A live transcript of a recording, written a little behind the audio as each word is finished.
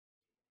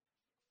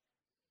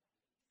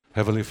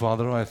Heavenly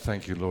Father, I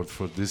thank you, Lord,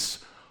 for this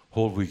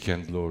whole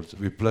weekend, Lord.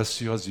 We bless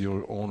you as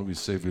your own. We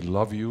say we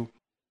love you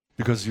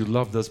because you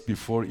loved us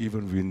before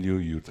even we knew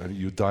you, and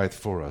you died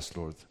for us,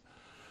 Lord.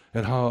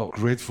 And how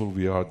grateful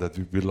we are that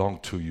we belong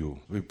to you.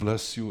 We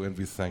bless you and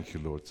we thank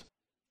you, Lord.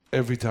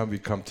 Every time we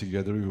come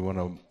together, we want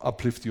to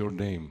uplift your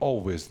name,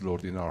 always,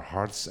 Lord, in our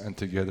hearts and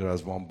together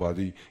as one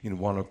body, in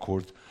one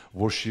accord,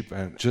 worship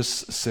and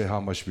just say how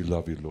much we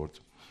love you, Lord.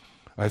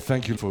 I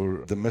thank you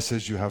for the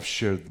message you have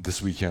shared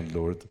this weekend,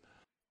 Lord.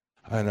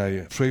 And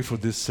I pray for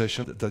this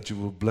session that you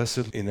will bless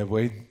it in a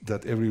way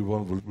that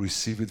everyone will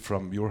receive it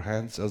from your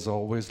hands as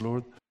always,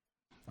 Lord.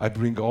 I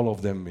bring all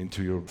of them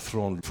into your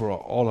throne for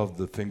all of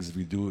the things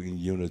we do in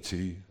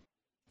unity,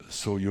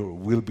 so your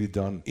will be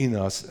done in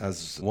us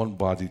as one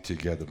body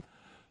together.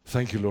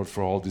 Thank you, Lord,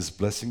 for all these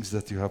blessings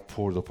that you have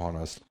poured upon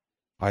us.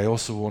 I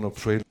also want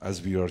to pray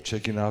as we are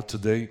checking out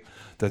today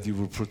that you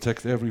will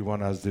protect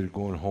everyone as they're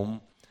going home.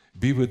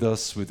 Be with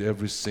us, with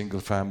every single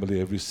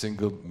family, every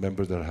single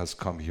member that has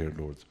come here,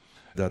 Lord.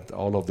 That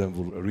all of them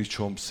will reach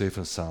home safe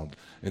and sound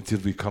until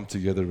we come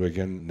together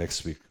again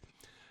next week.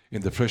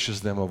 In the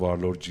precious name of our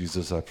Lord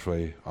Jesus, I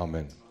pray.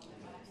 Amen.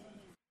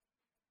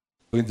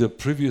 In the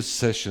previous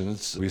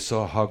sessions, we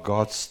saw how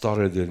God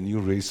started a new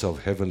race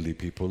of heavenly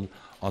people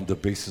on the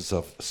basis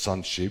of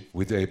sonship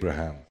with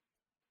Abraham.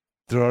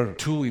 There are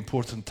two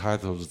important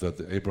titles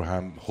that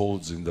Abraham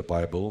holds in the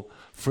Bible.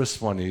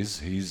 First one is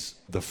he's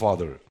the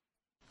father.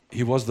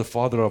 He was the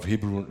father of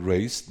Hebrew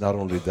race. Not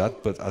only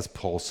that, but as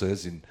Paul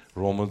says in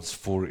Romans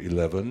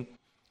 4:11,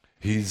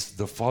 he's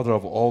the father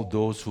of all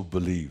those who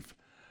believe.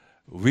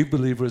 We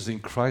believers in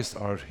Christ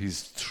are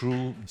his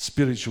true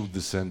spiritual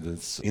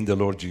descendants in the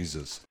Lord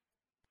Jesus.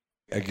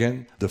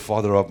 Again, the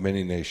father of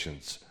many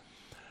nations.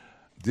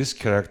 This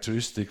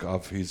characteristic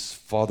of his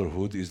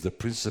fatherhood is the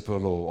principle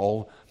of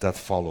all that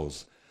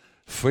follows.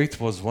 Faith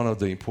was one of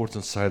the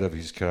important sides of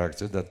his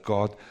character, that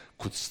God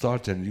could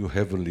start a new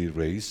heavenly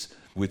race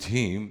with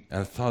him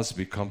and thus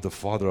become the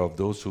father of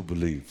those who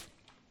believe.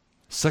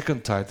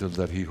 Second title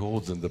that he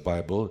holds in the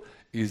Bible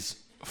is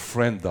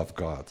friend of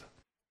God.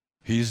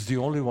 He is the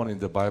only one in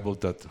the Bible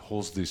that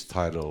holds this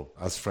title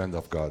as friend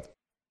of God.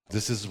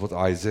 This is what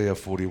Isaiah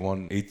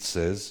 41:8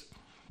 says.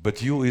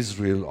 But you,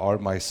 Israel, are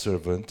my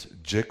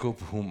servant, Jacob,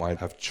 whom I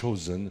have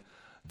chosen,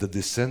 the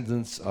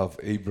descendants of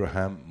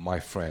Abraham, my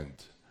friend.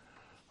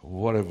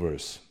 What a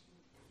verse.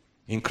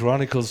 In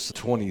Chronicles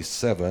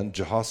 27,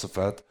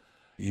 Jehoshaphat,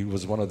 he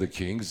was one of the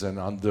kings, and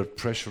under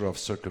pressure of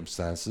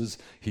circumstances,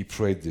 he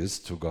prayed this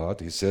to God.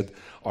 He said,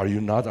 "Are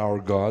you not our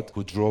God,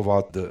 who drove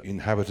out the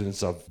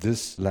inhabitants of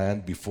this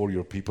land before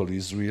your people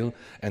Israel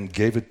and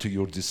gave it to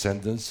your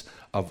descendants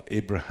of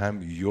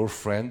Abraham, your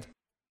friend?"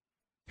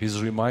 He's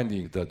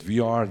reminding that we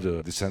are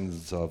the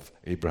descendants of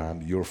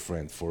Abraham, your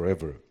friend,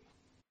 forever.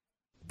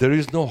 There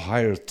is no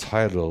higher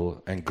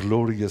title and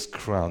glorious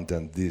crown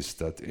than this,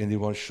 that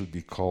anyone should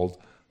be called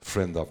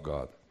friend of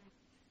God.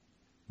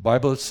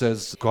 Bible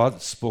says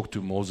God spoke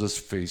to Moses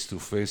face to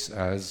face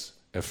as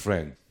a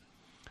friend.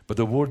 But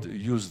the word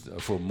used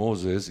for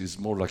Moses is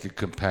more like a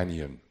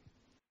companion.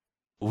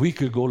 A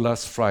week ago,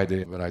 last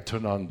Friday, when I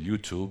turned on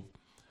YouTube,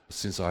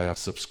 since I have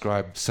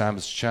subscribed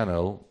Sam's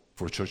channel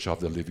for Church of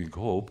the Living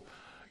Hope,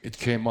 it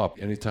came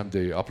up. Anytime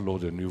they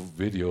upload a new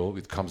video,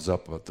 it comes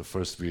up at the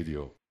first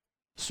video.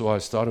 So I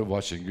started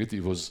watching it.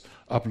 It was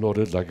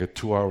uploaded like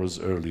 2 hours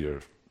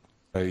earlier.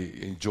 I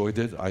enjoyed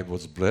it. I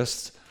was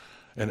blessed.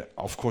 And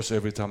of course,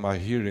 every time I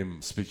hear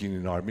him speaking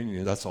in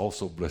Armenian, that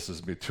also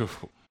blesses me too.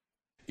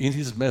 In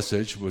his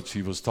message, which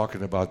he was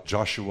talking about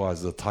Joshua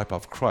as the type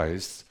of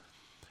Christ,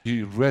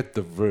 he read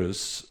the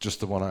verse, just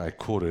the one I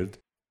quoted,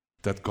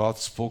 that God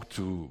spoke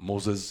to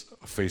Moses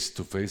face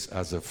to face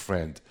as a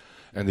friend.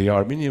 And the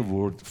Armenian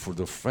word for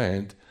the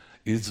friend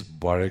is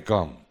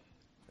barekam.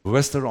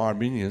 Western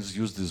Armenians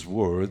use this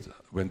word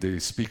when they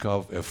speak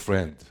of a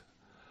friend.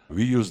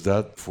 We use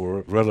that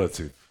for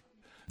relative.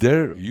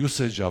 Their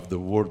usage of the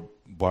word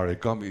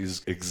barekam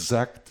is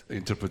exact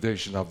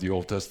interpretation of the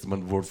Old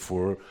Testament word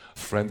for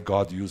friend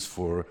God used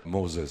for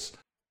Moses.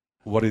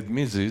 What it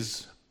means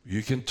is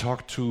you can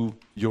talk to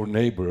your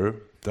neighbor.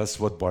 That's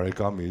what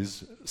barekam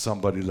is,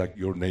 somebody like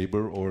your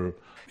neighbor or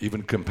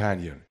even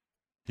companion.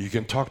 You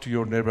can talk to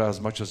your neighbor as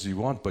much as you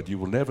want, but you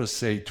will never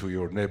say to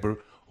your neighbor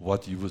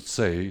what you would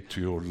say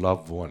to your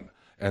loved one.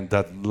 And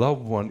that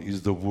loved one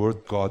is the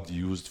word God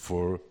used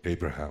for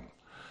Abraham.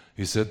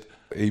 He said,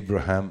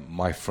 "Abraham,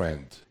 my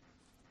friend."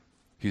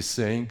 He's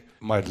saying,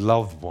 my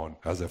loved one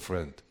as a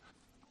friend.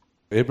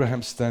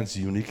 Abraham stands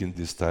unique in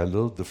this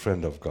title, the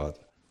friend of God.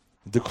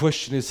 The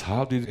question is,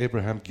 how did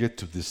Abraham get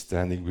to this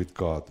standing with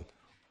God,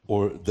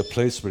 or the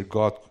place where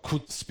God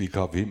could speak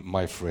of him,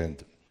 my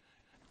friend?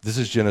 This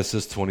is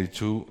Genesis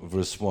 22,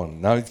 verse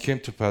 1. Now it came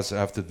to pass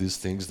after these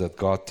things that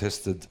God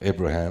tested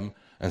Abraham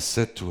and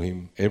said to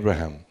him,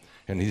 "Abraham."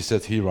 And he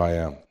said, "Here I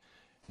am."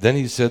 Then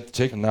he said,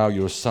 "Take now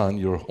your son,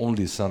 your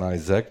only son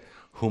Isaac,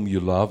 whom you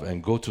love,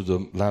 and go to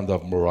the land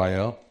of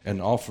Moriah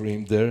and offer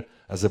him there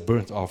as a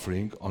burnt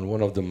offering on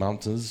one of the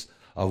mountains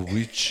of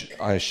which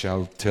I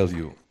shall tell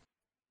you."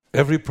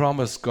 Every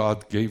promise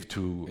God gave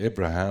to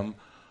Abraham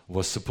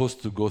was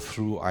supposed to go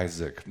through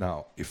Isaac.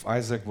 Now, if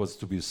Isaac was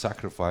to be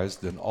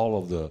sacrificed, then all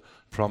of the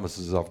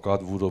promises of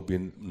God would have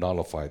been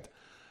nullified.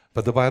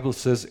 But the Bible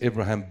says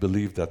Abraham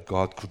believed that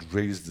God could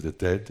raise the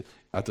dead.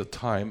 At the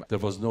time, there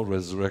was no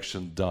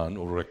resurrection done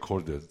or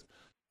recorded.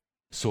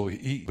 So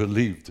he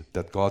believed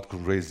that God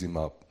could raise him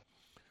up.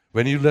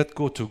 When you let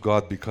go to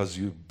God because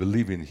you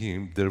believe in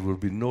Him, there will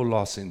be no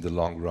loss in the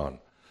long run.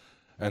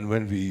 And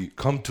when we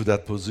come to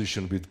that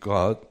position with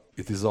God,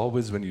 it is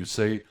always when you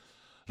say,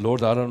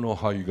 Lord, I don't know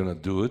how you're going to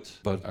do it,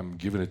 but I'm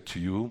giving it to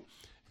you.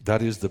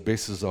 That is the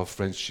basis of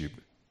friendship.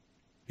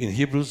 In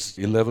Hebrews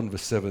 11,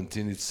 verse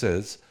 17, it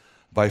says,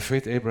 by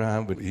faith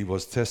Abraham, when he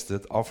was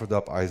tested, offered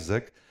up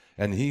Isaac,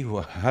 and he who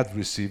had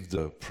received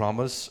the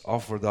promise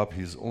offered up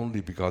his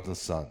only begotten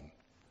son.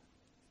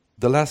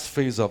 The last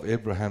phase of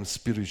Abraham's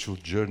spiritual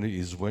journey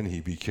is when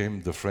he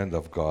became the friend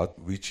of God,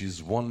 which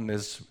is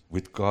oneness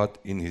with God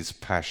in his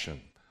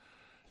passion.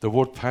 The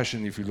word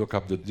passion, if you look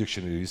up the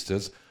dictionary, it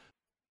says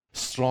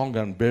strong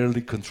and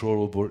barely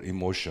controllable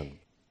emotion.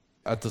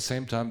 At the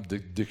same time, the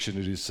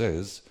dictionary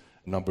says,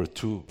 number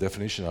 2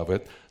 definition of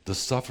it, the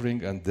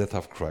suffering and death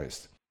of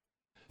Christ.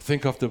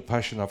 Think of the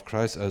passion of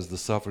Christ as the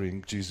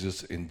suffering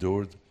Jesus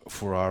endured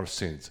for our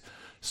sins.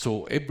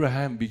 So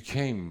Abraham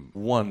became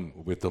one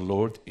with the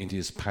Lord in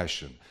his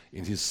passion,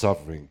 in his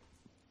suffering.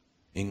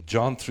 In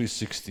John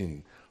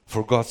 3:16,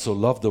 for God so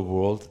loved the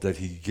world that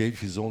he gave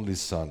his only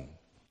son.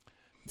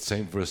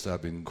 Same verse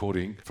I've been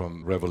quoting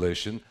from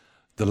Revelation,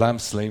 the lamb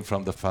slain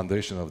from the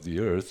foundation of the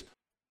earth.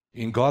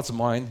 In God's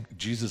mind,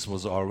 Jesus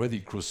was already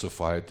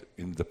crucified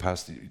in the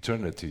past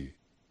eternity.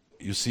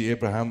 You see,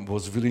 Abraham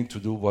was willing to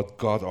do what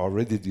God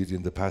already did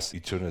in the past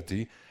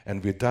eternity,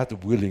 and with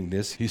that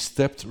willingness, he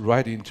stepped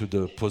right into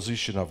the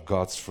position of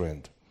God's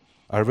friend.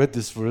 I read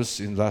this verse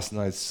in last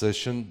night's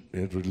session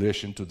in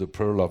relation to the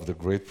pearl of the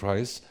great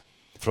price.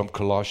 From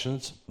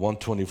Colossians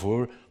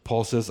 1:24,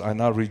 Paul says, I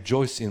now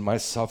rejoice in my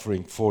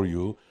suffering for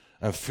you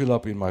and fill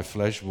up in my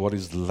flesh what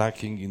is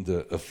lacking in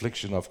the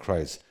affliction of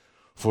Christ,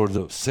 for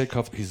the sake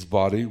of his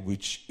body,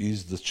 which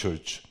is the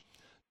church.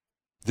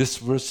 This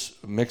verse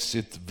makes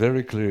it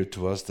very clear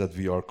to us that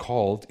we are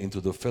called into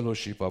the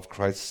fellowship of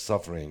Christ's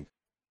suffering.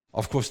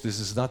 Of course, this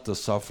is not the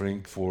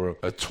suffering for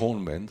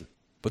atonement,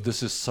 but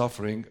this is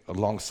suffering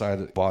alongside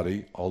the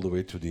body all the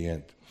way to the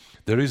end.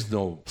 There is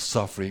no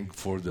suffering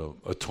for the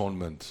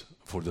atonement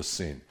for the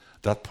sin.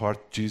 That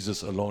part,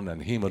 Jesus alone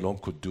and Him alone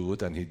could do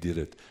it, and He did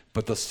it.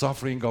 But the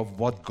suffering of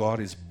what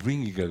God is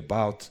bringing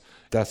about,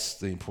 that's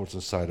the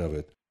important side of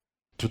it.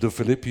 To the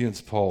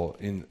Philippians, Paul,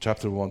 in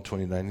chapter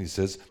 1:29, he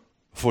says,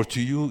 for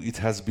to you it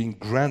has been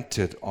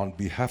granted on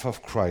behalf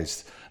of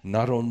Christ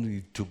not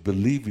only to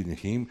believe in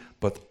Him,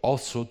 but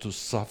also to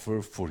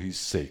suffer for His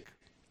sake.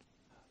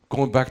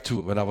 Going back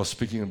to when I was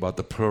speaking about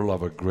the pearl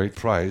of a great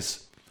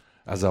price,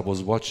 as I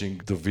was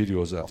watching the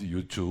videos on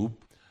YouTube,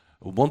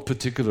 one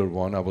particular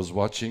one I was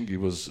watching, it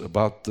was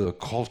about the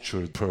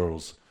cultured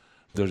pearls.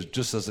 They're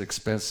just as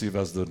expensive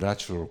as the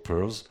natural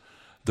pearls.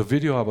 The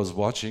video I was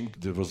watching,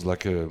 there was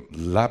like a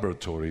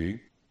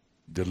laboratory.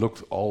 They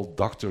looked all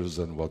doctors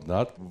and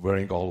whatnot,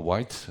 wearing all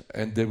white,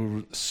 and they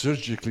were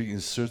surgically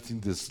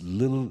inserting this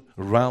little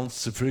round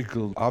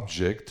spherical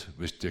object,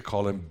 which they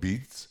call them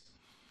beads,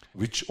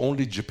 which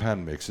only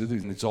Japan makes it,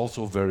 and it's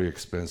also very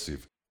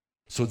expensive.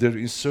 So they're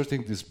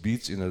inserting these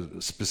beads in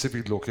a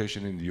specific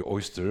location in the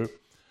oyster,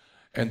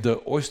 and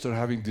the oyster,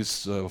 having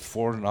this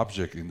foreign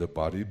object in the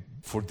body,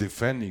 for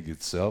defending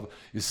itself,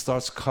 it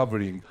starts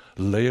covering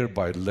layer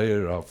by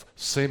layer of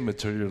same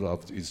material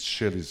of its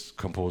shell is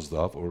composed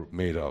of or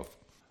made of.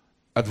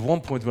 At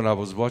one point when I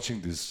was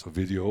watching this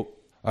video,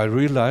 I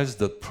realized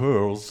that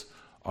pearls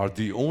are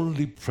the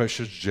only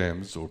precious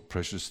gems or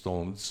precious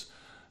stones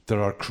that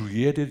are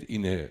created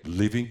in a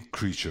living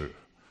creature.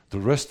 The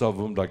rest of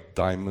them, like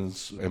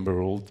diamonds,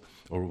 emerald,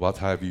 or what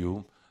have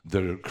you,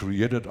 they're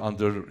created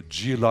under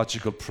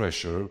geological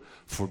pressure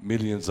for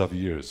millions of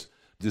years.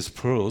 These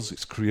pearls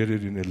is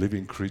created in a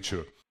living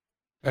creature.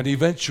 And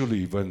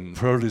eventually, when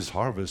pearl is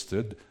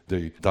harvested,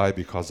 they die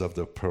because of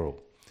the pearl.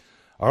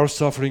 Our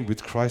suffering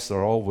with Christ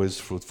are always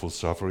fruitful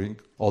suffering,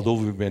 although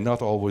we may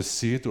not always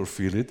see it or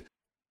feel it.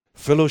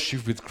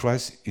 Fellowship with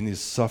Christ in His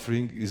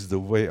suffering is the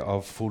way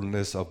of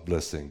fullness of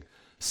blessing.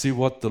 See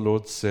what the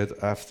Lord said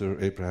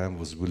after Abraham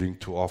was willing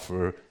to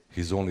offer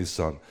his only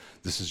son.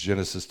 This is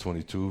Genesis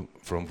 22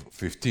 from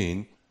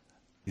 15.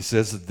 He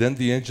says, then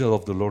the angel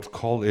of the Lord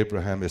called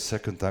Abraham a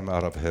second time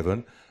out of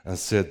heaven and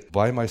said,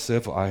 by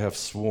myself I have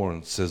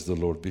sworn, says the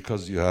Lord,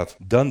 because you have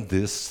done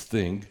this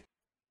thing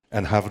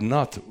and have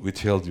not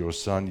withheld your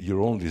son, your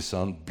only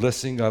son,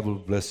 blessing I will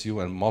bless you,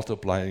 and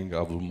multiplying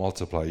I will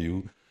multiply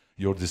you,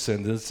 your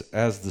descendants,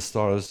 as the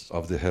stars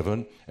of the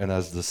heaven, and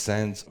as the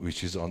sands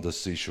which is on the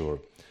seashore.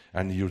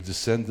 And your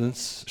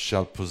descendants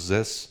shall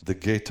possess the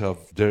gate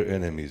of their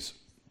enemies.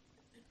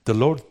 The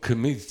Lord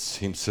commits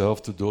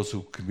Himself to those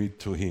who commit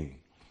to Him.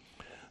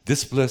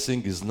 This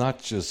blessing is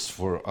not just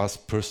for us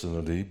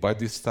personally. By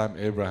this time,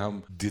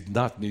 Abraham did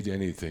not need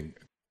anything.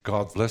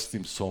 God blessed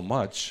him so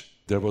much,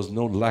 there was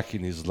no lack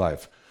in his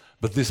life.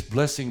 But this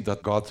blessing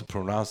that God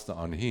pronounced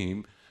on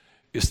him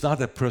is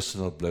not a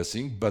personal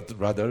blessing, but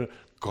rather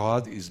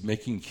God is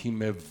making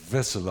him a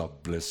vessel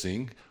of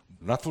blessing,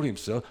 not for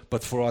himself,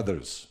 but for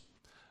others.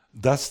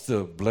 That's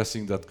the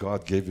blessing that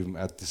God gave him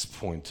at this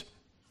point.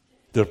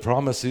 The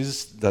promise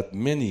is that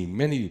many,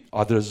 many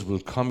others will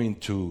come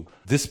into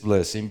this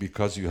blessing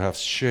because you have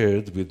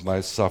shared with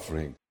my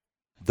suffering.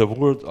 The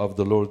word of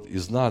the Lord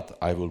is not,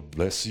 I will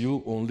bless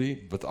you only,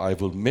 but I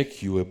will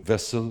make you a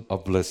vessel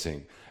of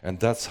blessing. And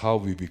that's how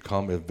we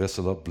become a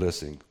vessel of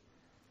blessing.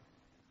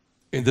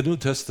 In the New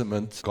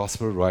Testament,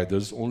 gospel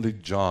writers, only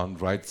John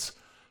writes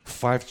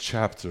 5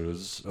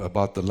 chapters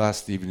about the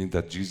last evening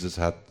that Jesus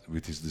had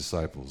with his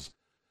disciples.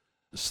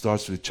 It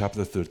starts with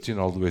chapter 13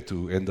 all the way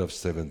to end of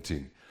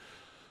 17.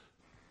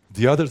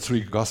 The other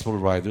 3 gospel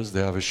writers,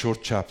 they have a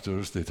short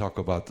chapters. They talk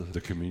about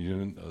the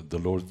communion, the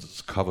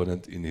Lord's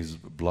covenant in his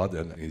blood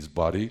and his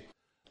body.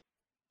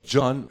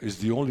 John is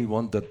the only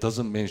one that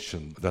doesn't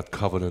mention that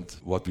covenant,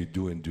 what we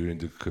do during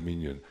the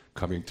communion,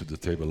 coming to the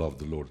table of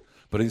the Lord.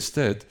 But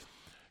instead,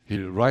 he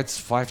writes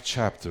 5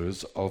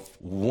 chapters of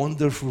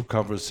wonderful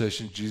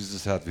conversation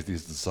Jesus had with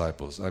his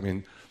disciples. I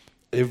mean,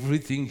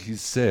 everything he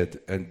said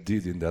and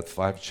did in that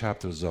 5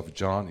 chapters of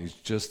John is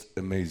just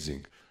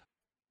amazing.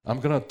 I'm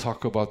going to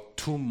talk about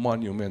 2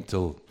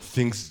 monumental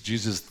things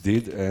Jesus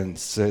did and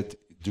said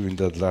during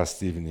that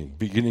last evening.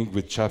 Beginning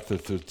with chapter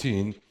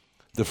 13,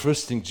 the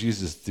first thing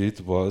Jesus did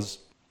was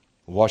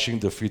washing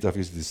the feet of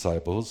his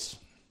disciples.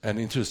 And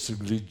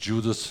interestingly,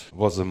 Judas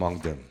was among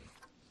them.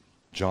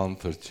 John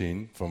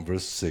 13 from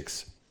verse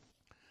 6.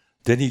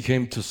 Then he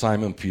came to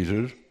Simon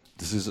Peter.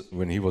 This is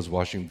when he was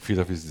washing the feet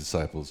of his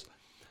disciples.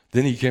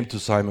 Then he came to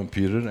Simon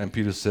Peter, and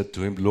Peter said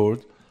to him,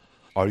 Lord,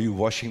 are you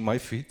washing my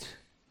feet?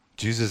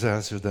 Jesus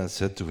answered and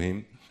said to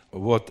him,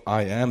 what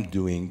I am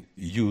doing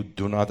you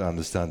do not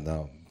understand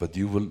now, but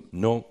you will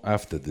know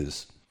after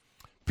this.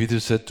 Peter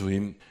said to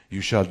him,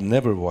 you shall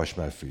never wash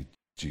my feet.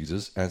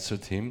 Jesus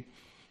answered him,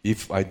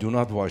 if I do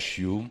not wash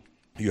you,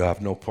 you have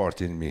no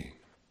part in me.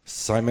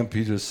 Simon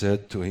Peter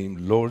said to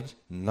him, Lord,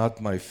 not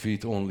my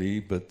feet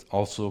only, but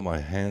also my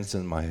hands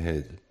and my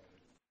head.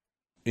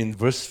 In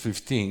verse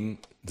 15,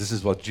 this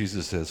is what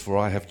Jesus says, for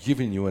I have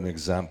given you an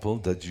example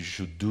that you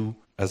should do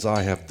as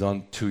I have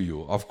done to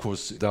you. Of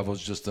course, that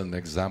was just an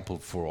example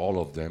for all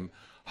of them,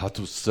 how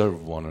to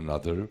serve one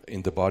another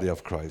in the body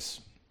of Christ.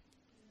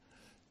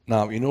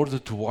 Now, in order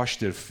to wash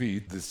their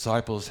feet, the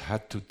disciples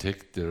had to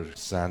take their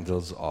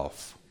sandals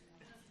off.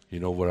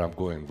 You know where I'm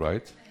going,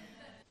 right?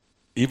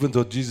 Even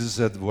though Jesus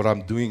said, what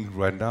I'm doing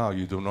right now,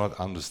 you do not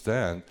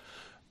understand,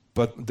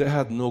 but they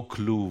had no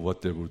clue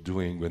what they were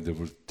doing when they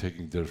were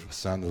taking their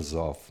sandals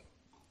off.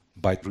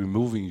 By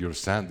removing your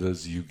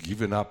sandals, you've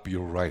given up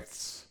your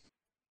rights.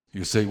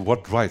 You say,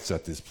 what rights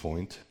at this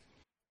point?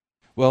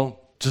 Well,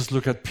 just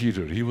look at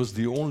Peter. He was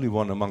the only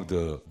one among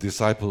the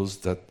disciples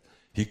that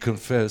he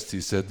confessed. He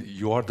said,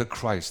 you are the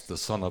Christ, the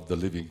Son of the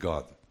living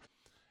God.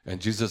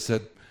 And Jesus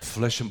said,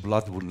 flesh and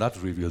blood will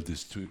not reveal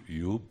this to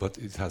you, but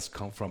it has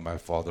come from my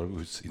Father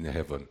who is in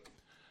heaven.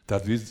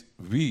 That is,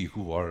 we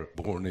who are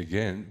born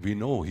again, we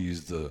know he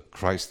is the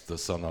Christ, the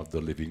Son of the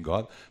living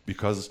God,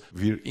 because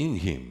we're in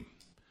him.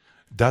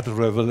 That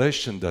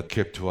revelation that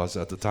came to us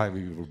at the time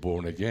we were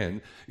born again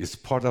is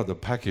part of the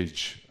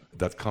package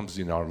that comes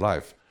in our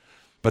life.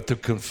 But to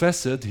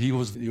confess it, he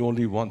was the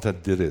only one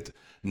that did it.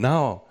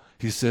 Now,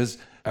 he says,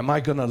 am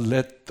I going to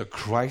let the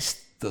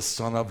Christ, the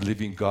Son of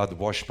living God,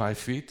 wash my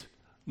feet?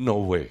 No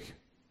way.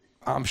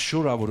 I'm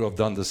sure I would have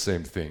done the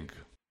same thing.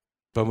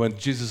 But when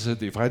Jesus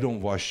said, if I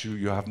don't wash you,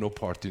 you have no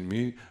part in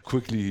me,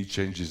 quickly he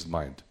changed his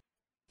mind.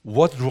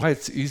 What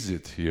rights is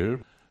it here?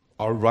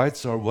 Our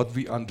rights are what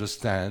we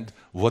understand,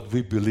 what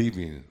we believe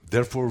in.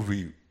 Therefore,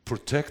 we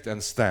protect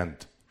and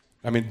stand.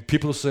 I mean,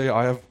 people say,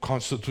 I have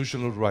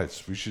constitutional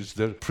rights, which is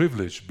their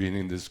privilege being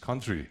in this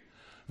country.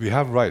 We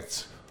have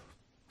rights.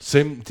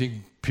 Same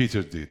thing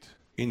Peter did.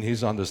 In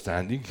his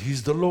understanding,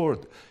 he's the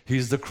Lord.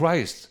 He's the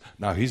Christ.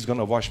 Now, he's going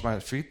to wash my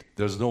feet.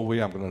 There's no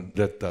way I'm going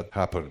to let that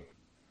happen.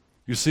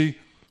 You see,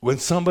 when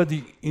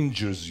somebody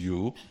injures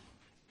you,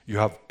 you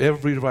have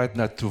every right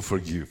not to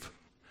forgive.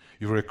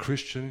 You're a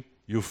Christian,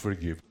 you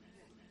forgive.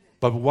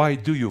 But why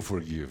do you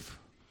forgive?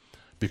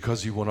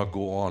 Because you want to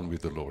go on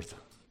with the Lord.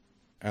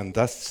 And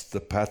that's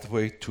the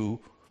pathway to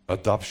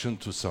adoption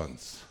to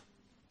sons.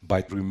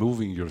 By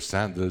removing your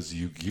sandals,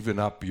 you've given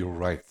up your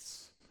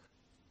rights.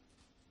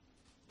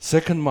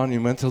 Second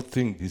monumental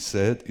thing he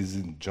said is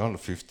in John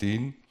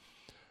 15.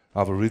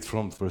 I will read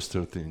from verse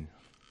 13.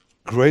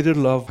 Greater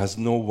love has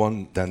no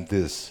one than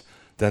this,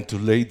 than to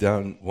lay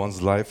down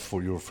one's life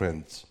for your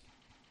friends.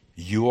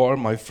 You are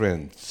my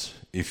friends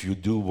if you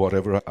do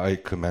whatever I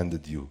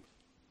commanded you.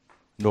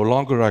 No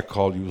longer I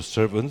call you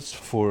servants,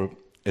 for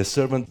a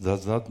servant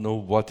does not know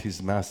what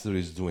his master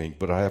is doing,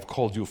 but I have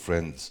called you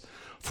friends.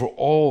 For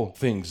all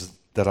things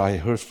that I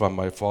heard from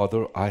my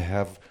Father, I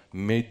have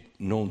made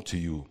known to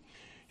you.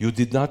 You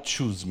did not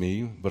choose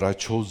me, but I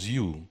chose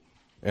you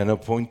and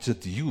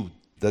appointed you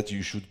that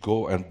you should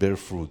go and bear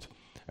fruit,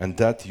 and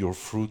that your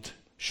fruit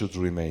should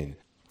remain,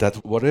 that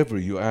whatever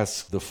you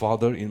ask the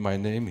Father in my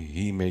name,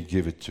 he may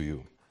give it to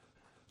you.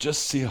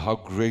 Just see how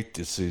great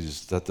this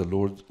is that the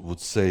Lord would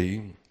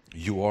say,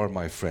 you are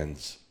my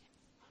friends.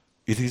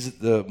 It is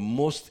the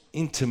most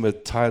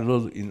intimate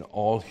title in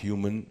all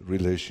human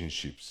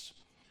relationships.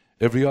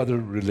 Every other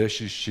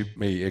relationship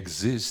may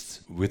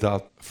exist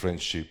without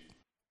friendship.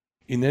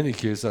 In any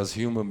case, as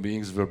human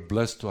beings, we're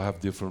blessed to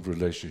have different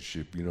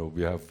relationships.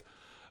 We have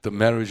the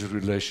marriage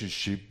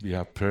relationship, we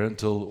have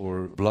parental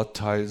or blood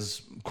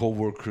ties,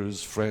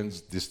 co-workers,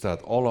 friends, this,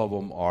 that. All of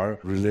them are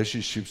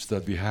relationships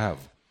that we have.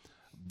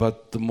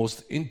 But the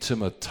most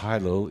intimate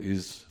title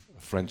is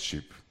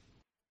friendship.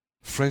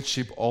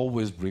 Friendship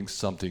always brings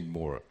something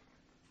more.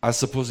 I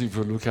suppose if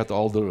you look at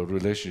all the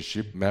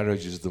relationships,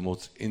 marriage is the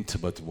most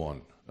intimate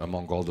one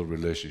among all the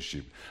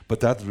relationships.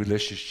 But that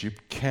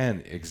relationship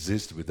can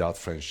exist without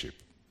friendship.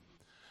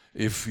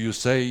 If you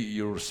say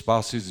your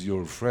spouse is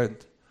your friend,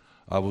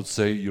 I would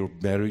say your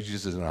marriage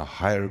is in a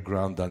higher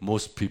ground than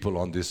most people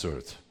on this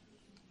earth.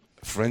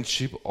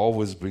 Friendship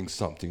always brings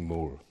something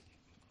more.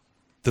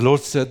 The Lord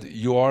said,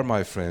 you are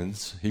my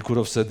friends. He could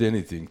have said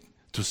anything.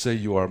 To say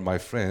you are my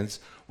friends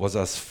was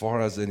as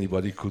far as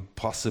anybody could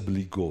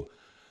possibly go.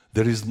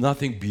 There is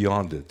nothing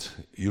beyond it.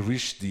 You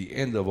reach the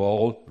end of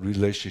all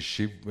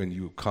relationship when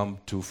you come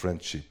to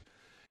friendship.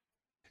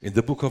 In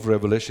the book of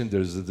Revelation,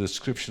 there is a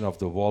description of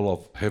the wall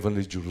of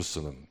heavenly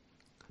Jerusalem.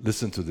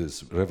 Listen to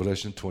this,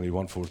 Revelation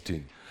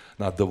 21:14.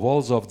 Now the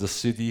walls of the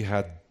city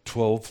had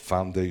 12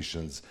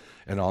 foundations,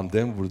 and on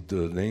them were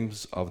the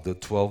names of the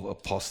 12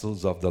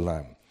 apostles of the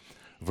Lamb.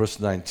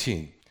 Verse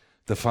 19.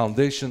 The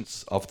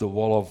foundations of the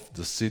wall of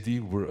the city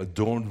were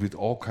adorned with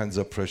all kinds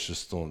of precious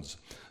stones.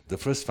 The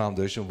first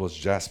foundation was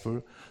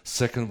jasper,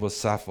 second was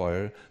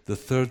sapphire, the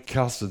third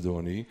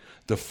chalcedony,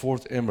 the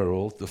fourth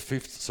emerald, the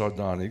fifth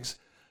sardonyx,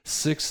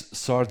 sixth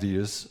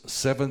sardius,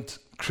 seventh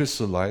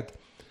chrysolite,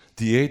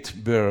 the eighth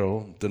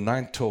beryl, the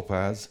ninth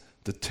topaz,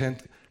 the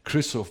 10th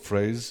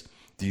chrysoprase,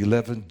 the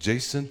 11th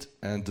jacinth,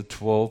 and the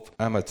 12th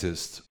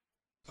amethyst.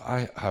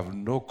 I have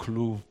no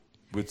clue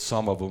with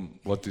some of them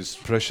what these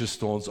precious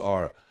stones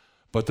are.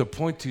 But the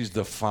point is,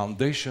 the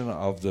foundation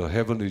of the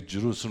heavenly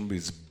Jerusalem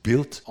is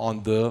built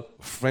on the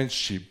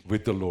friendship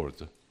with the Lord.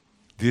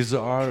 These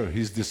are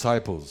his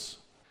disciples.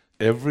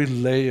 Every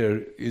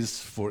layer is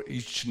for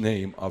each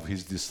name of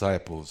his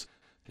disciples.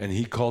 And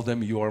he called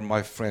them, you are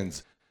my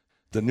friends.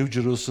 The New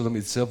Jerusalem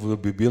itself will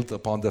be built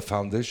upon the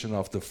foundation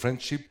of the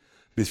friendship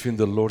between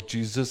the Lord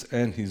Jesus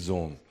and his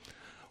own.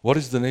 What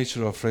is the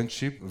nature of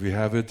friendship? We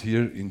have it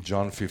here in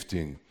John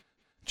 15.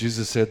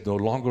 Jesus said, no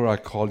longer I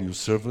call you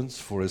servants,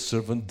 for a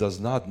servant does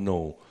not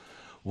know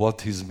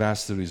what his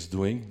master is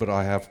doing, but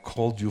I have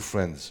called you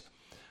friends.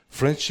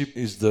 Friendship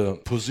is the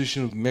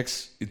position that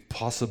makes it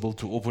possible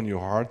to open your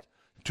heart,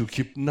 to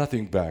keep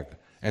nothing back,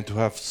 and to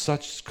have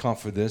such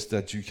confidence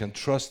that you can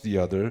trust the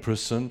other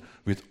person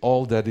with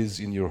all that is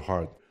in your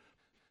heart.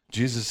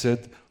 Jesus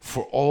said,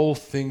 for all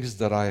things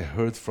that I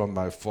heard from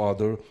my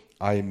Father,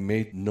 I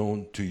made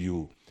known to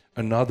you.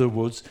 In other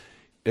words,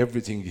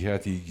 everything he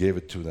had, he gave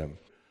it to them.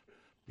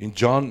 In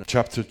John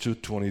chapter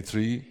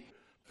 2:23,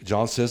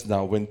 John says,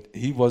 now when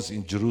he was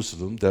in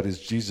Jerusalem, that is,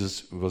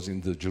 Jesus was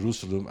in the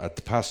Jerusalem at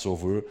the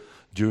Passover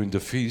during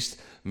the feast,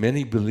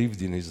 many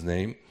believed in his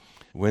name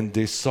when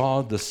they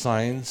saw the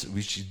signs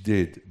which he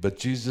did. But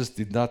Jesus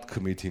did not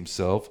commit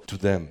himself to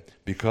them,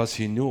 because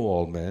he knew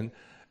all men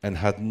and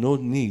had no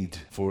need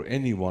for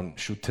anyone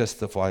should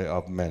testify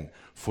of men,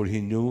 for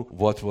he knew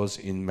what was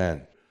in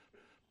man.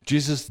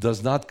 Jesus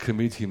does not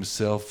commit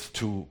himself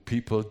to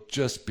people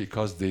just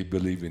because they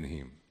believe in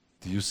him.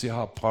 Do you see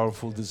how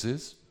powerful this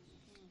is?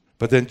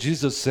 But then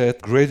Jesus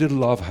said, greater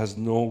love has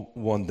no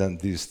one than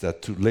this,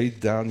 that to lay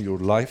down your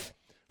life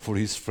for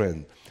his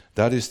friend.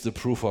 That is the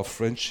proof of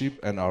friendship,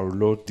 and our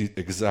Lord did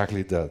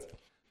exactly that.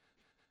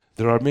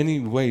 There are many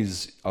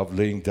ways of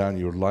laying down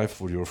your life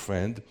for your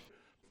friend.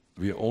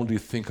 We only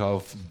think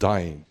of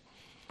dying.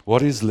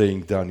 What is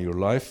laying down your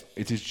life?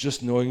 It is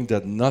just knowing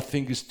that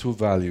nothing is too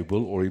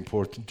valuable or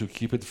important to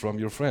keep it from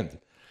your friend.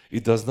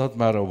 It does not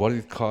matter what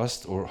it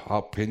costs or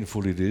how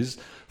painful it is.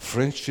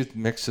 Friendship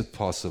makes it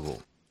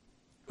possible.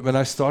 When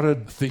I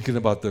started thinking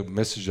about the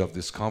message of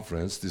this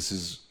conference,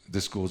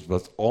 this goes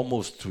back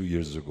almost 2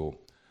 years ago.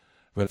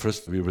 When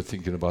first we were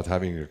thinking about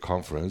having a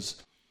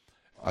conference,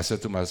 I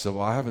said to myself,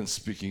 I haven't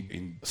speaking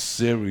in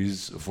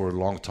series for a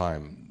long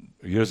time.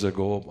 Years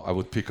ago, I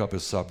would pick up a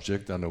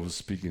subject and I would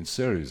speak in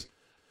series.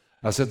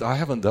 I said, I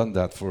haven't done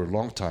that for a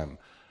long time,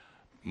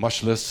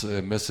 much less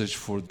a message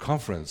for the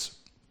conference.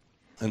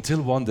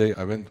 Until one day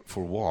I went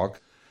for a walk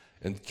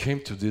and came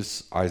to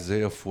this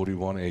Isaiah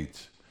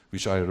 41:8,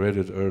 which I read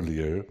it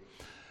earlier.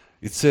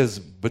 It says,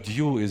 but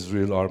you,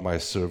 Israel, are my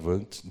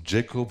servant,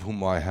 Jacob,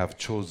 whom I have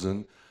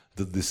chosen,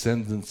 the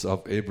descendants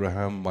of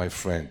Abraham, my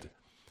friend.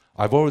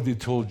 I've already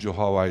told you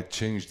how I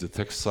changed the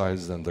text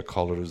size and the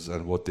colors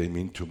and what they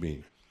mean to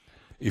me.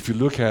 If you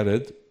look at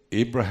it,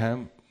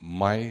 Abraham,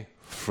 my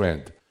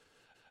friend.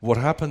 What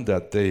happened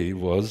that day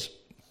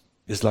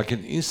it's like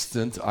an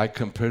instant I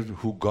compared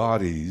who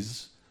God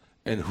is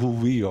and who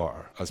we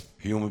are as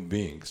human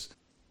beings.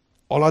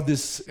 All of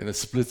this in a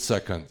split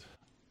second.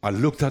 I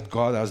looked at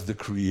God as the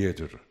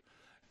creator.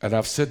 And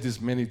I've said this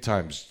many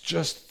times,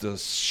 just the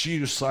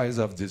sheer size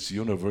of this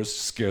universe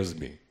scares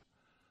me.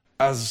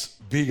 As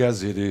big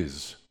as it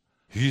is,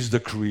 He's the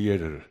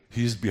creator.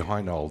 He's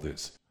behind all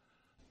this.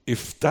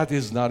 If that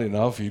is not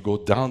enough, you go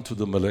down to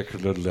the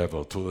molecular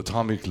level, to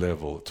atomic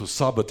level, to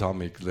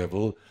subatomic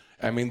level.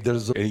 I mean,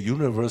 there's a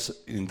universe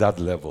in that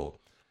level.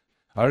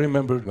 I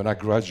remember when I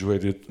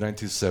graduated in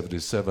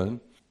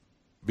 1977,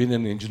 being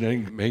an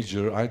engineering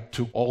major, I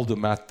took all the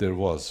math there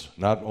was,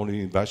 not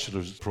only in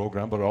bachelor's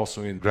program, but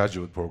also in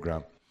graduate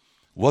program.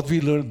 What we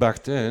learned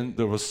back then,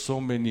 there were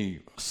so many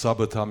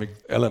subatomic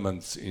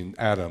elements in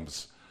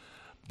atoms.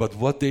 But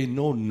what they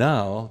know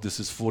now, this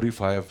is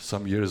 45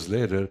 some years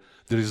later,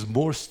 there is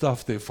more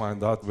stuff they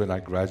find out when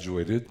I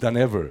graduated than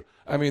ever.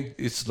 I mean,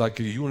 it's like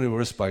a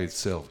universe by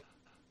itself.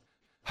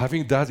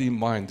 Having that in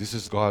mind, this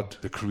is God,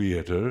 the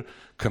creator,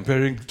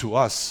 comparing to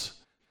us.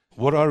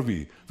 What are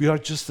we? We are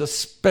just a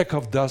speck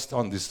of dust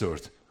on this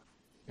earth.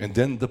 And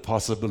then the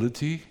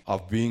possibility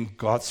of being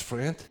God's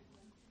friend.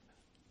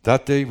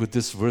 That day with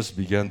this verse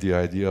began the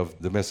idea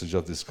of the message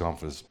of this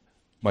conference.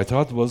 My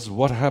thought was,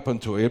 what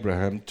happened to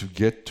Abraham to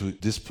get to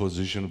this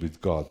position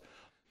with God?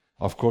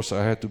 Of course,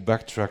 I had to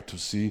backtrack to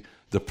see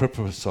the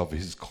purpose of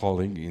his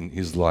calling in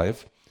his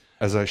life.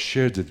 As I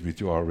shared it with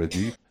you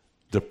already,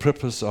 the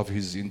purpose of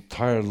his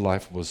entire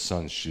life was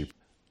sonship.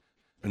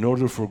 In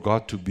order for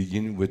God to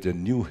begin with a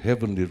new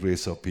heavenly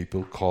race of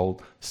people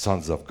called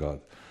sons of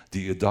God,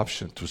 the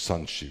adoption to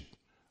sonship.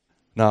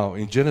 Now,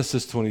 in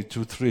Genesis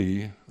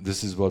 22:3,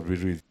 this is what we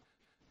read.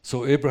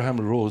 So Abraham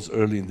rose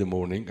early in the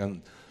morning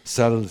and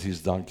saddled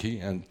his donkey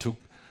and took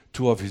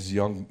 2 of his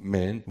young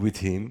men with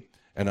him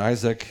and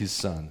Isaac his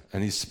son.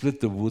 And he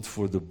split the wood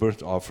for the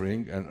burnt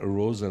offering and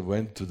arose and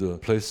went to the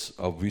place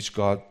of which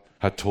God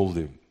had told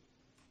him.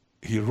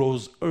 He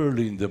rose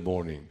early in the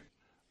morning.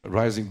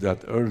 Rising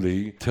that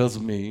early tells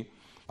me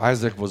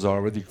Isaac was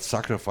already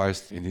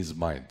sacrificed in his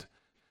mind.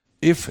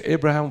 If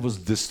Abraham was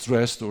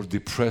distressed or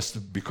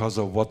depressed because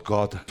of what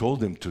God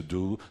told him to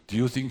do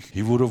you think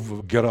he would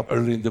have get up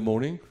early in the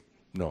morning?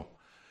 No.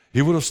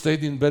 He would have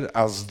stayed in bed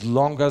as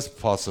long as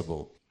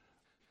possible.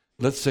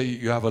 Let's say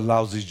you have a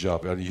lousy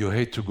job and you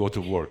hate to go to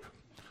work.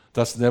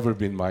 That's never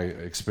been my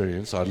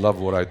experience. I love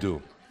what I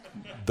do.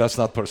 That's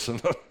not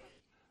personal.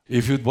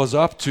 If it was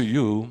up to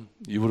you,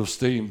 you would have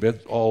stayed in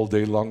bed all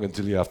day long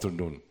until the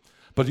afternoon.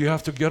 But you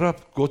have to get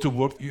up, go to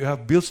work, you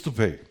have bills to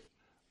pay.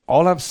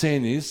 All I'm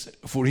saying is,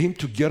 for him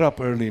to get up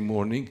early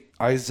morning,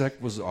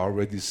 Isaac was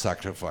already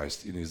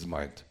sacrificed in his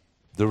mind.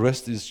 The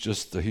rest is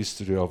just the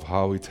history of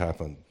how it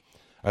happened.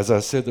 As I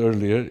said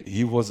earlier,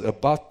 he was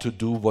about to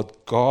do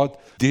what God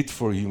did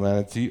for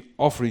humanity,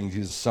 offering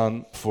his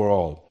son for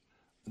all.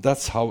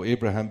 That's how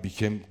Abraham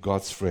became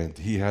God's friend.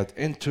 He had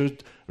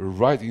entered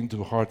right into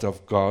the heart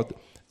of God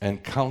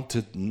and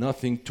counted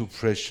nothing too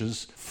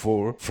precious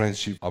for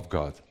friendship of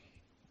God.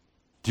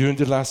 During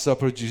the Last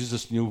Supper,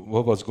 Jesus knew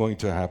what was going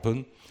to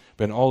happen.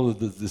 When all of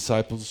the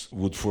disciples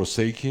would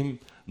forsake him,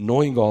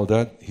 knowing all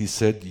that, he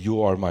said,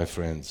 "You are my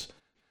friends."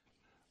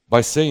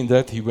 By saying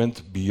that, he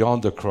went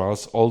beyond the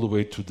cross all the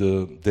way to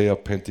the day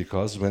of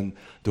Pentecost when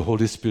the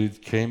Holy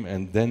Spirit came,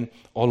 and then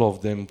all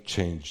of them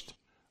changed.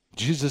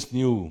 Jesus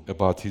knew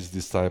about his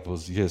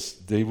disciples. Yes,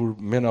 they were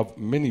men of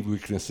many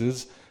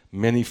weaknesses,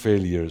 many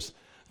failures.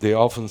 They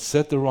often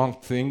said the wrong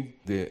thing,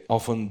 they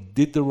often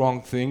did the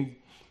wrong thing,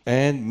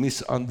 and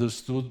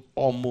misunderstood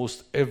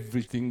almost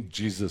everything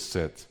Jesus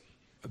said.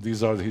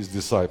 These are his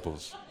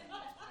disciples.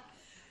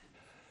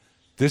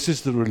 This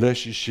is the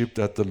relationship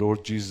that the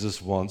Lord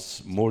Jesus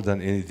wants more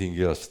than anything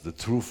else. The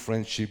true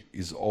friendship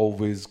is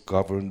always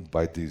governed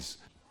by this.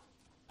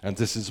 And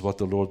this is what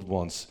the Lord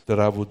wants, that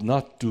I would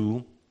not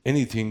do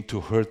anything to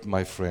hurt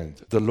my friend.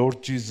 The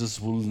Lord Jesus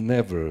will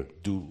never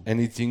do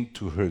anything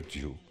to hurt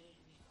you.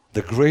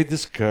 The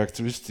greatest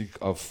characteristic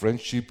of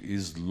friendship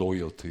is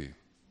loyalty.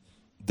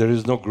 There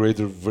is no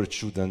greater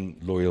virtue than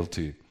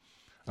loyalty.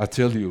 I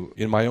tell you,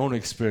 in my own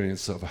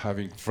experience of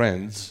having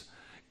friends,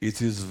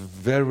 it is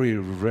very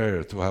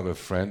rare to have a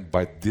friend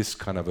by this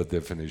kind of a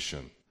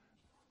definition.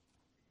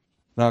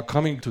 Now,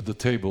 coming to the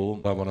table,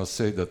 I want to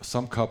say that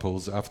some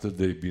couples, after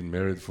they've been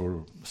married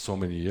for so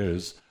many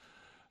years,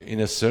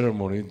 in a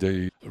ceremony,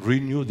 they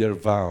renew their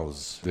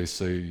vows. They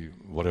say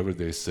whatever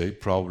they say,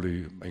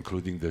 probably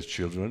including their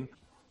children.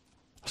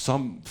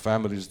 Some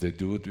families, they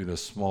do it in a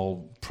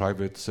small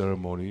private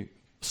ceremony.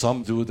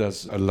 Some do it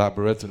as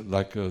elaborate,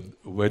 like a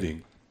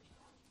wedding.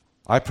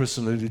 I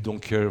personally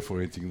don't care for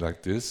anything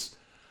like this.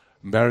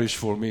 Marriage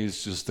for me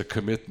is just a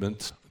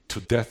commitment to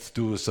death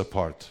do us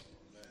apart.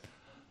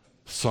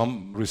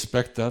 Some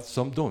respect that,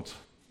 some don't.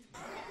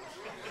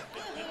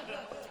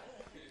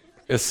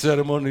 A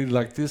ceremony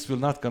like this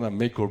will not gonna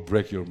make or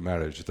break your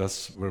marriage.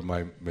 That's where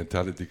my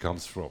mentality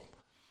comes from.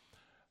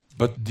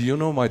 But do you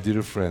know, my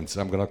dear friends,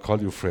 I'm gonna call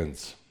you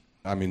friends.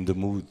 I'm in the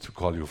mood to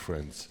call you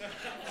friends.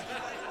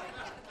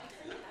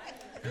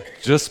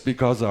 Just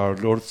because our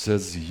Lord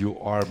says, "You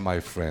are my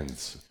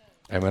friends."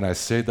 And when I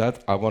say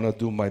that, I want to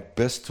do my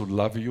best to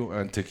love you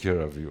and take care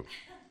of you.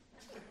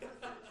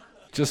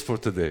 Just for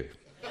today.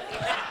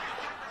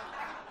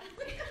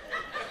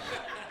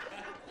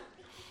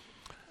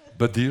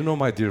 But do you know,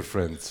 my dear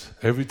friends,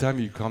 every time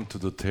you come to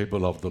the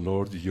table of the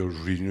Lord, you're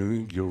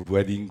renewing your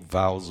wedding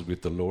vows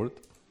with the Lord.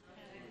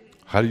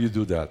 How do you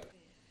do that?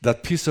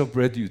 That piece of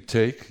bread you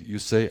take, you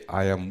say,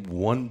 I am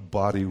one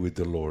body with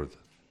the Lord.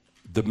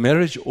 The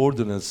marriage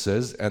ordinance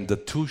says, and the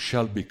two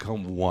shall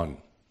become one.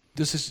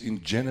 This is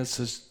in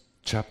Genesis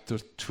chapter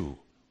 2.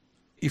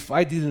 If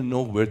I didn't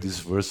know where this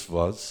verse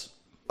was,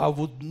 I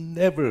would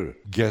never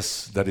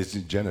guess that it's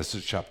in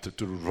Genesis chapter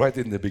 2, right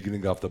in the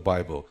beginning of the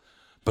Bible.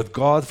 But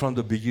God from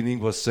the beginning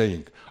was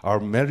saying, our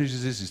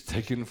marriages is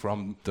taken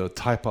from the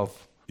type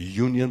of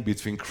union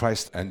between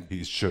Christ and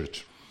His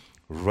church.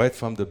 Right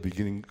from the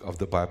beginning of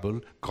the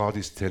Bible, God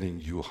is telling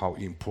you how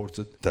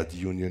important that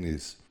union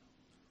is.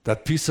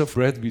 That piece of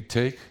bread we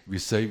take, we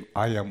say,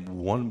 I am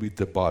one with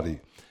the body.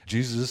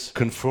 Jesus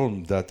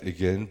confirmed that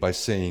again by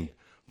saying,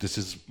 this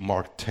is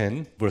Mark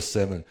 10, verse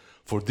 7.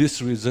 For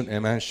this reason, a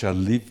man shall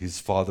leave his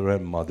father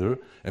and mother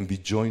and be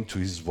joined to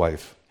his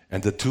wife,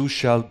 and the two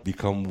shall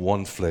become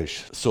one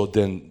flesh. So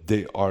then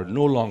they are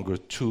no longer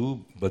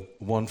two, but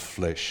one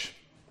flesh.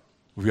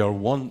 We are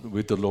one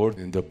with the Lord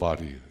in the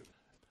body.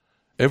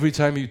 Every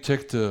time you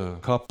take the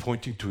cup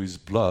pointing to His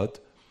blood,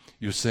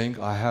 you're saying,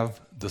 I have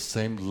the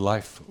same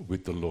life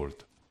with the Lord.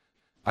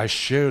 I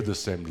share the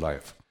same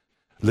life.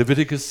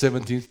 Leviticus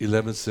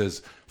 17:11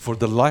 says, for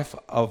the life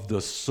of the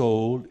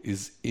soul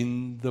is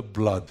in the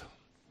blood.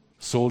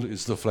 Soul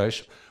is the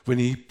flesh. When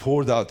He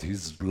poured out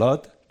His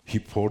blood, He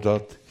poured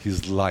out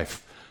His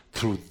life.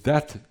 Through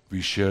that,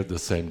 we share the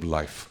same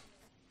life.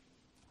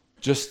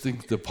 Just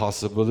think the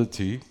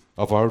possibility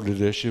of our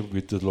relationship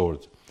with the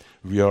Lord.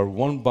 We are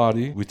one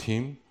body with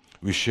Him.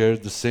 We share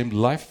the same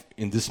life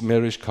in this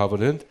marriage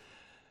covenant.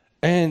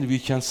 And we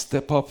can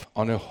step up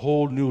on a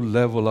whole new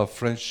level of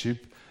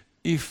friendship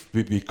if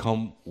we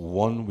become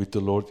one with the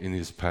Lord in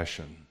His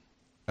passion.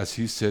 As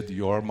He said,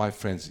 you are my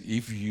friends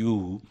if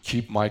you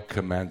keep my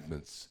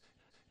commandments.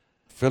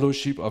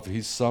 Fellowship of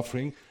His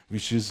suffering,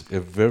 which is a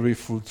very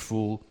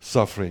fruitful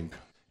suffering.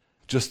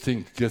 Just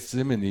think,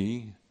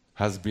 Gethsemane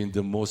has been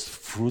the most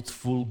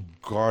fruitful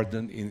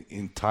garden in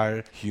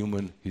entire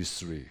human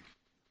history.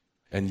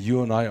 And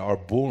you and I are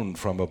born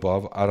from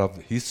above out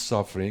of His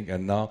suffering,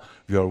 and now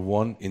we are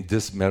one in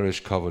this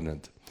marriage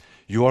covenant.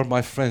 You are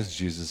my friends,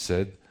 Jesus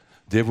said.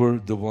 They were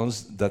the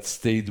ones that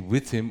stayed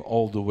with Him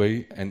all the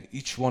way, and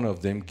each one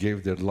of them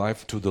gave their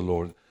life to the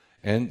Lord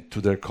and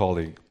to their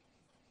calling.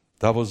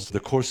 That was the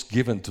course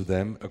given to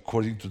them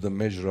according to the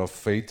measure of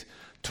faith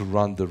to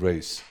run the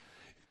race.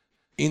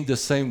 In the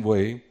same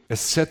way, a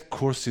set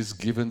course is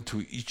given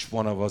to each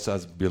one of us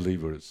as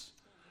believers.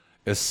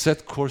 A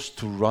set course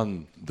to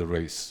run the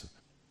race.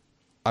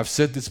 I've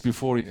said this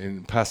before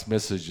in past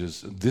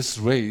messages. This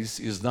race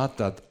is not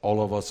that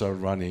all of us are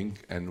running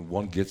and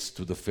one gets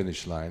to the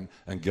finish line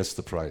and gets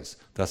the prize.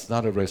 That's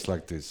not a race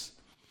like this.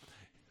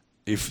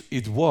 If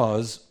it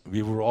was,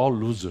 we were all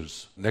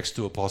losers next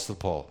to Apostle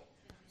Paul.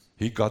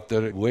 He got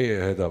there way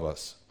ahead of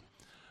us.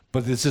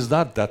 But this is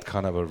not that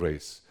kind of a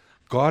race.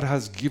 God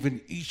has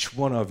given each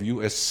one of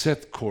you a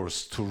set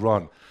course to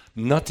run.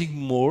 Nothing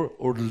more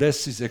or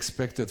less is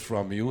expected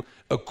from you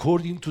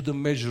according to the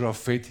measure of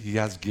faith He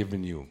has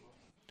given you.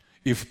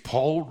 If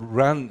Paul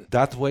ran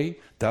that way,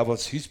 that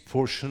was his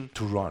portion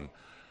to run.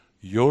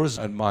 Yours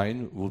and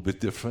mine will be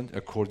different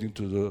according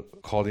to the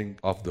calling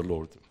of the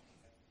Lord.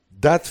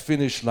 That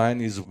finish line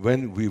is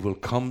when we will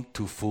come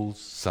to full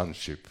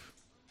sonship.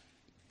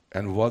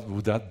 And what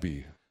would that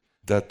be?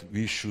 That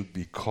we should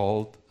be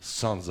called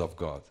sons of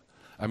God.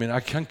 I mean,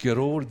 I can't get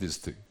over this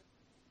thing.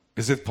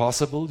 Is it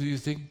possible, do you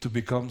think, to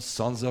become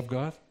sons of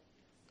God?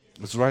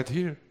 It's right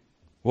here.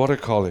 What a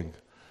calling.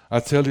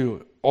 I tell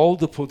you, all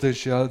the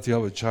potentiality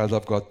of a child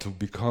of God to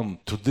become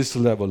to this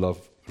level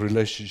of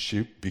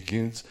relationship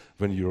begins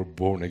when you're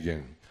born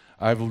again.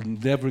 I will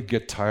never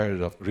get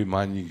tired of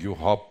reminding you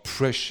how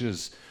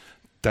precious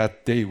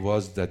that day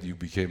was that you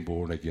became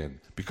born again,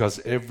 because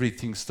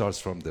everything starts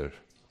from there.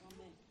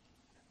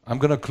 I'm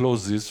going to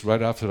close this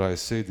right after I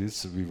say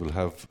this. We will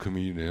have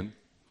communion.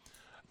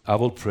 I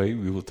will pray.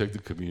 We will take the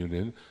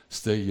communion.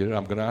 Stay here.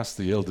 I'm going to ask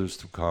the elders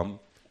to come.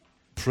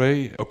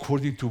 Pray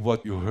according to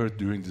what you heard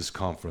during this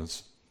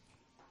conference.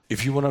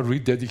 If you want to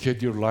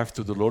rededicate your life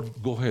to the Lord,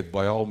 go ahead,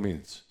 by all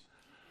means.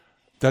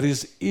 That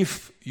is,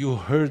 if you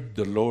heard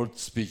the Lord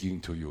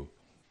speaking to you.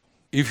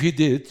 If He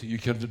did, you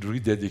can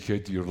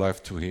rededicate your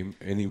life to Him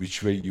any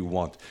which way you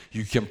want.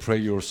 You can pray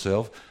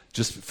yourself.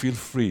 Just feel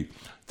free.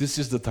 This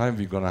is the time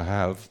we're going to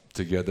have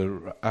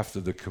together after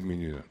the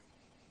communion.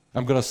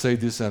 I'm going to say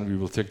this and we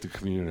will take the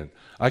communion.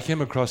 I came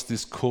across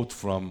this quote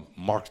from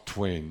Mark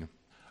Twain.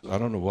 I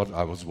don't know what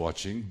I was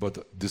watching,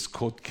 but this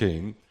quote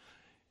came.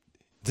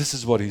 This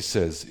is what he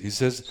says. He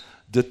says,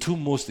 the two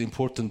most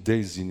important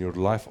days in your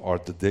life are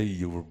the day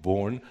you were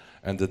born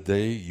and the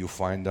day you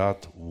find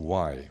out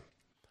why.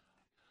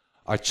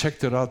 I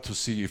checked it out to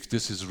see if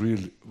this is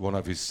really one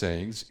of his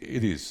sayings.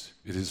 It is.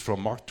 It is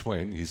from Mark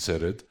Twain. He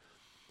said it.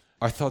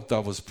 I thought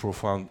that was a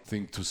profound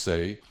thing to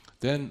say.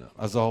 Then,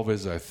 as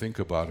always, I think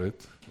about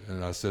it,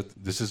 and I said,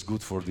 this is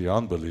good for the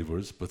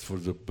unbelievers, but for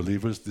the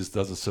believers, this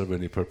doesn't serve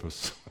any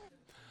purpose.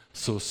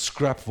 So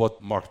scrap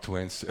what Mark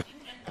Twain said.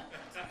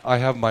 I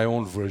have my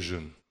own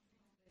version.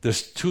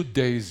 There's 2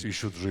 days you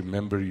should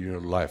remember in your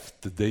life.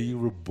 The day you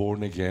were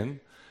born again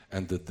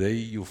and the day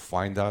you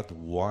find out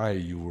why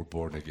you were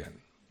born again.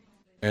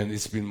 And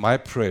it's been my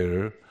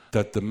prayer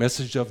that the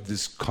message of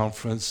this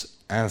conference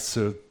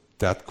answered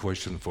that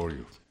question for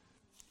you.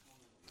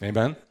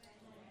 Amen?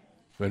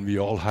 When we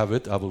all have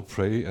it, I will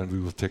pray and we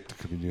will take the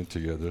communion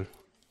together.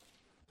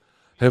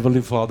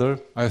 Heavenly Father,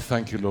 I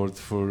thank you, Lord,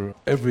 for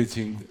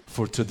everything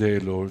for today,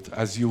 Lord.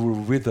 As you were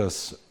with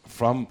us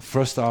from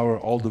first hour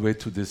all the way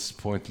to this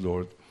point,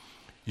 Lord,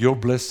 your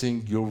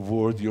blessing, your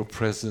word, your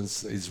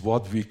presence is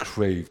what we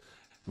crave,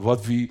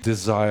 what we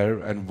desire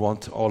and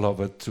want all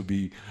of it to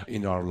be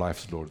in our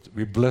lives, Lord.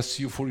 We bless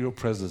you for your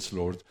presence,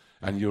 Lord,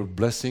 and your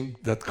blessing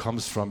that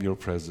comes from your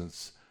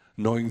presence,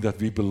 knowing that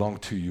we belong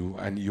to you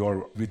and you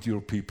are with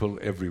your people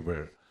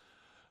everywhere.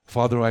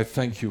 Father, I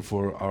thank you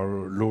for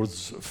our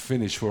Lord's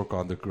finished work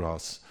on the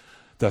cross,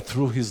 that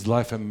through his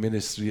life and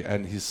ministry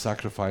and his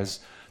sacrifice,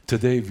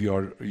 today we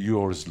are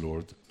yours,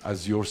 Lord,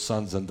 as your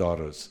sons and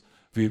daughters.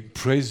 We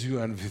praise you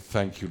and we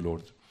thank you,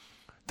 Lord,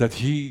 that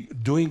he,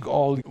 doing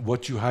all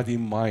what you had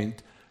in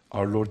mind,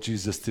 our Lord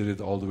Jesus did it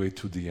all the way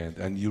to the end,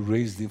 and you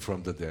raised him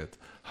from the dead.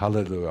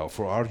 Hallelujah.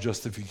 For our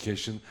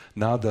justification,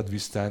 now that we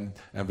stand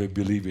and we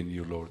believe in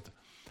you, Lord.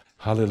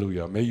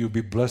 Hallelujah. May you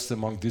be blessed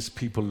among these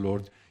people,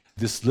 Lord,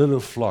 this little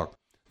flock,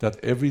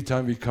 that every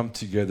time we come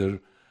together,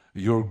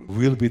 your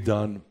will be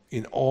done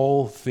in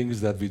all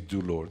things that we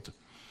do, Lord,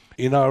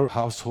 in our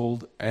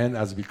household and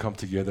as we come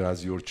together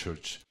as your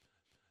church.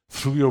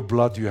 Through your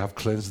blood, you have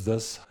cleansed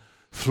us.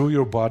 Through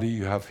your body,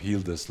 you have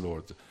healed us,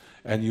 Lord.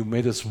 And you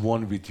made us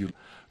one with you.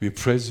 We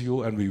praise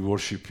you and we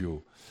worship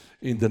you.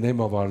 In the name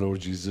of our Lord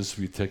Jesus,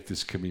 we take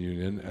this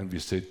communion and we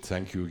say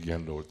thank you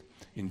again, Lord.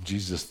 In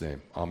Jesus'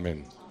 name,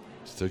 amen.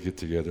 Let's take it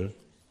together.